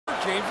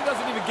James. He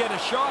doesn't even get a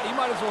shot. He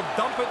might as well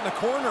dump it in the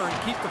corner and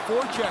keep the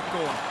forecheck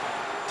going.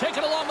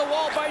 Taken along the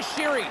wall by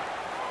Sheary.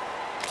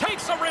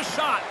 Takes a wrist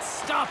shot.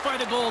 Stopped by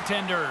the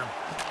goaltender.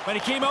 But he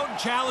came out and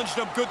challenged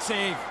him. Good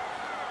save.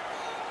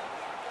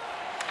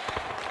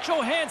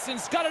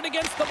 Johansson's got it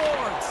against the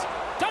boards.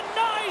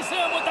 Denies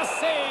him with the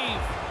save.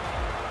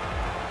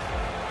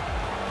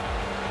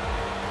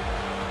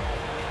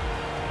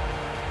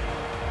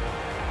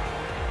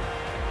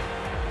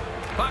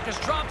 Puck is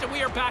dropped and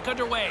we are back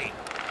underway.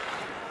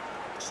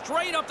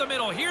 Straight up the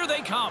middle. Here they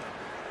come.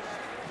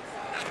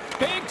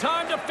 Big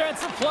time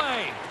defensive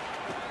play.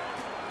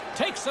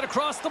 Takes it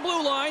across the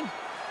blue line.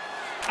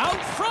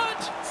 Out front.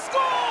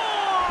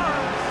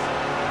 Scores!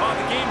 Oh,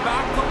 the game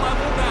back to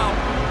level now.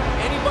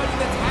 Anybody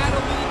that's had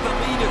a lead, the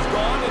lead is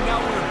gone, and now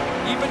we're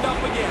evened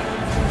up again.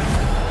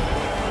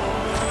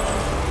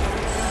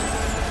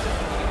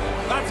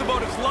 That's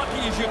about as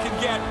lucky as you can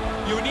get.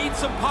 You need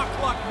some puck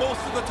luck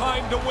most of the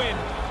time to win.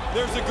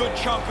 There's a good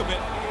chunk of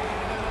it.